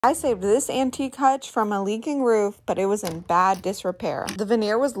I saved this antique hutch from a leaking roof, but it was in bad disrepair. The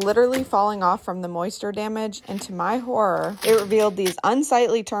veneer was literally falling off from the moisture damage, and to my horror, it revealed these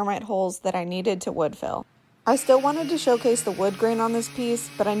unsightly termite holes that I needed to wood fill. I still wanted to showcase the wood grain on this piece,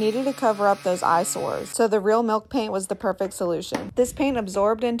 but I needed to cover up those eyesores, so the real milk paint was the perfect solution. This paint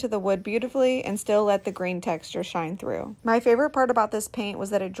absorbed into the wood beautifully and still let the green texture shine through. My favorite part about this paint was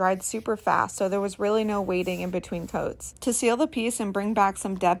that it dried super fast, so there was really no waiting in between coats. To seal the piece and bring back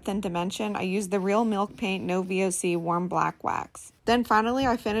some depth and dimension, I used the real milk paint No VOC warm black wax. Then finally,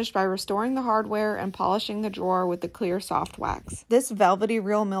 I finished by restoring the hardware and polishing the drawer with the clear soft wax. This velvety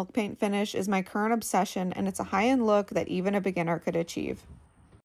real milk paint finish is my current obsession, and it's a high-end look that even a beginner could achieve.